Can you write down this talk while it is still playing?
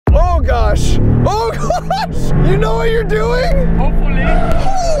gosh. Oh gosh! You know what you're doing? Hopefully.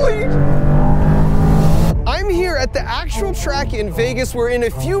 Holy! I'm here at the actual track in Vegas where in a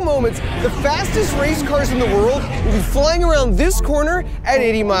few moments, the fastest race cars in the world will be flying around this corner at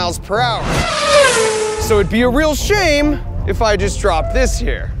 80 miles per hour. So it'd be a real shame if I just dropped this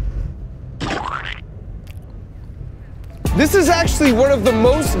here. This is actually one of the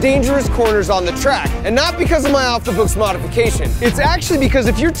most dangerous corners on the track, and not because of my off-the-books modification. It's actually because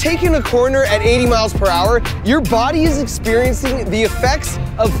if you're taking a corner at 80 miles per hour, your body is experiencing the effects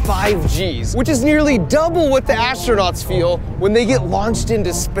of 5 Gs, which is nearly double what the astronauts feel when they get launched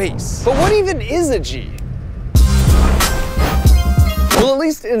into space. But what even is a G? Well, at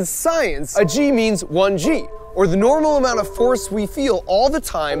least in science, a G means 1 G, or the normal amount of force we feel all the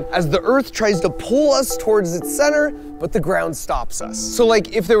time as the Earth tries to pull us towards its center, but the ground stops us. So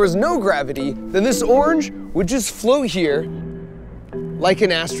like if there was no gravity, then this orange would just float here like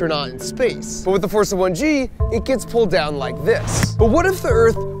an astronaut in space. But with the force of 1 G, it gets pulled down like this. But what if the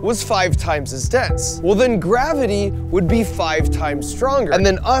Earth was 5 times as dense? Well, then gravity would be 5 times stronger. And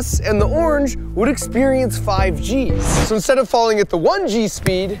then us and the orange would experience 5 Gs. So instead of falling at the 1 G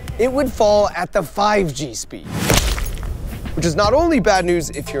speed, it would fall at the 5 G speed. Which is not only bad news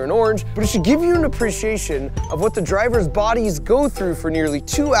if you're an orange, but it should give you an appreciation of what the driver's bodies go through for nearly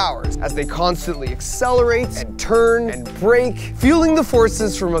 2 hours as they constantly accelerate and turn and brake, feeling the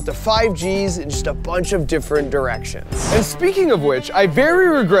forces from up to 5 Gs in just a bunch of different directions. And speaking of which, I very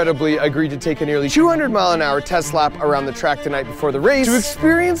regrettably agreed to take a nearly 200-mile-an-hour test lap around the track the night before the race to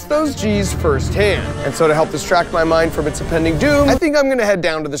experience those Gs firsthand. And so to help distract my mind from its impending doom, I think I'm gonna head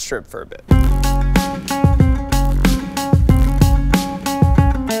down to the strip for a bit.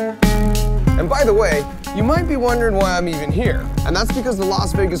 And by the way, you might be wondering why I'm even here. And that's because the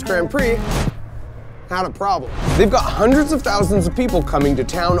Las Vegas Grand Prix had a problem. They've got hundreds of thousands of people coming to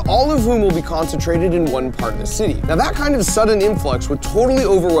town, all of whom will be concentrated in one part of the city. Now that kind of sudden influx would totally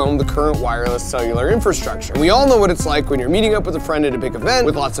overwhelm the current wireless cellular infrastructure. And we all know what it's like when you're meeting up with a friend at a big event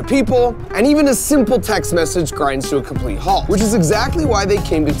with lots of people, and even a simple text message grinds to a complete halt, which is exactly why they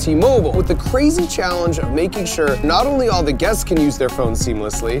came to T-Mobile with the crazy challenge of making sure not only all the guests can use their phones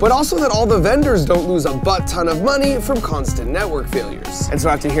seamlessly, but also that all the vendors don't lose a butt ton of money from constant network failures. And so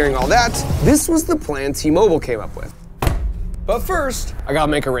after hearing all that, this was the plan T-Mobile came up with. But first, I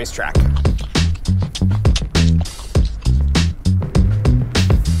gotta make a racetrack.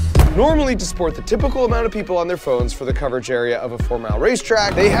 Normally, to support the typical amount of people on their phones for the coverage area of a 4-mile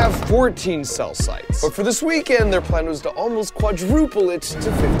racetrack, they have 14 cell sites. But for this weekend, their plan was to almost quadruple it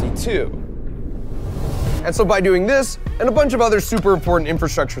to 52. And so by doing this, and a bunch of other super important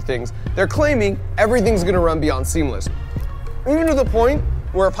infrastructure things, they're claiming everything's gonna run beyond seamless. Even to the point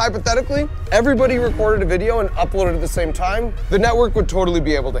where if hypothetically, everybody recorded a video and uploaded at the same time, the network would totally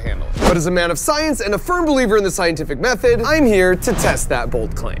be able to handle it. But as a man of science and a firm believer in the scientific method, I'm here to test that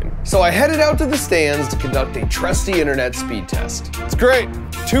bold claim. So I headed out to the stands to conduct a trusty internet speed test. It's great,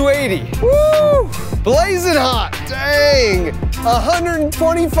 280. Woo! Blazing hot, dang!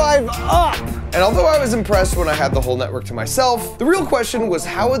 125 up! And although I was impressed when I had the whole network to myself, the real question was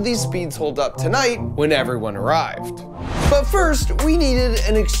how would these speeds hold up tonight when everyone arrived? But first, we needed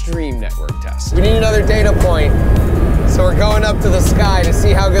an extreme network test. We need another data point. So we're going up to the sky to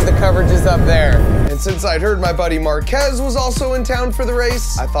see how good the coverage is up there. And since I'd heard my buddy Marquez was also in town for the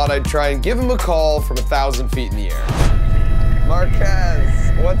race, I thought I'd try and give him a call from 1,000 feet in the air.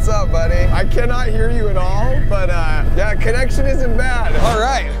 Marquez, what's up, buddy? I cannot hear you at all, but yeah, connection isn't bad. All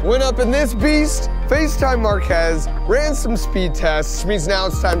right, went up in this beast, FaceTime Marquez, ran some speed tests, which means now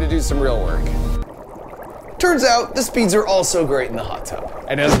it's time to do some real work. Turns out, the speeds are also great in the hot tub.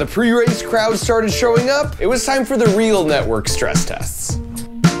 And as the pre-race crowd started showing up, it was time for the real network stress tests.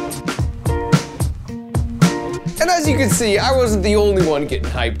 And as you can see, I wasn't the only one getting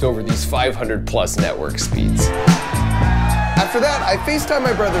hyped over these 500+ network speeds. After that, I FaceTimed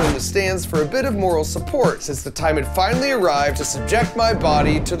my brother in the stands for a bit of moral support since the time had finally arrived to subject my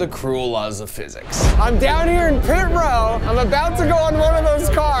body to the cruel laws of physics. I'm down here in pit row, I'm about to go on one of those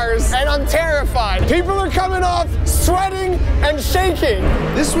cars, and I'm terrified. People are coming off, sweating and shaking.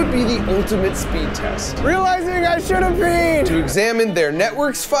 This would be the ultimate speed test. Realizing I should have peed. To examine their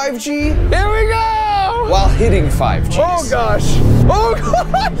network's 5G. Here we go! While hitting 5G. Oh gosh. Oh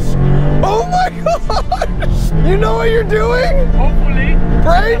gosh! Oh my gosh! You know what you're doing? Hopefully.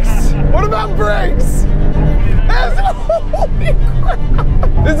 Brakes? What about brakes? Holy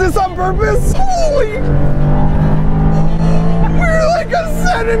crap! Is this on purpose? Holy! We're like a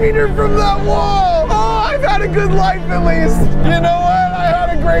centimeter from that wall! Oh, I've had a good life at least. You know what? I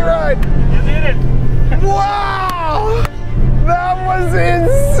had a great ride. You did it. Wow! That was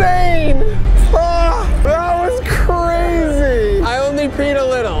insane!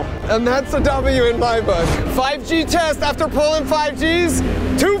 And that's a W in my book. 5G test after pulling 5Gs,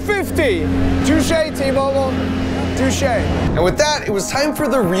 250. Touche, T-Mobile. Touche. And with that, it was time for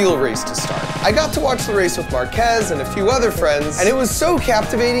the real race to start. I got to watch the race with Marquez and a few other friends, and it was so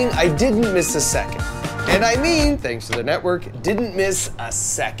captivating, I didn't miss a second. And I mean, thanks to the network, didn't miss a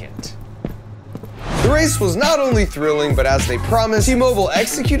second. The race was not only thrilling, but as they promised, T-Mobile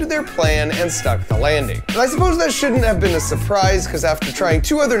executed their plan and stuck the landing. But I suppose that shouldn't have been a surprise, because after trying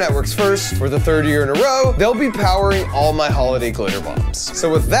 2 other networks first, for the 3rd year in a row, they'll be powering all my holiday glitter bombs.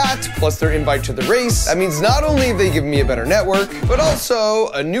 So with that, plus their invite to the race, that means not only have they given me a better network, but also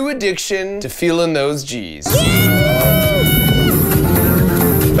a new addiction to feeling those G's.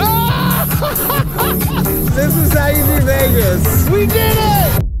 This is how you do Vegas. We did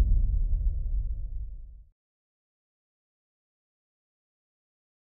it!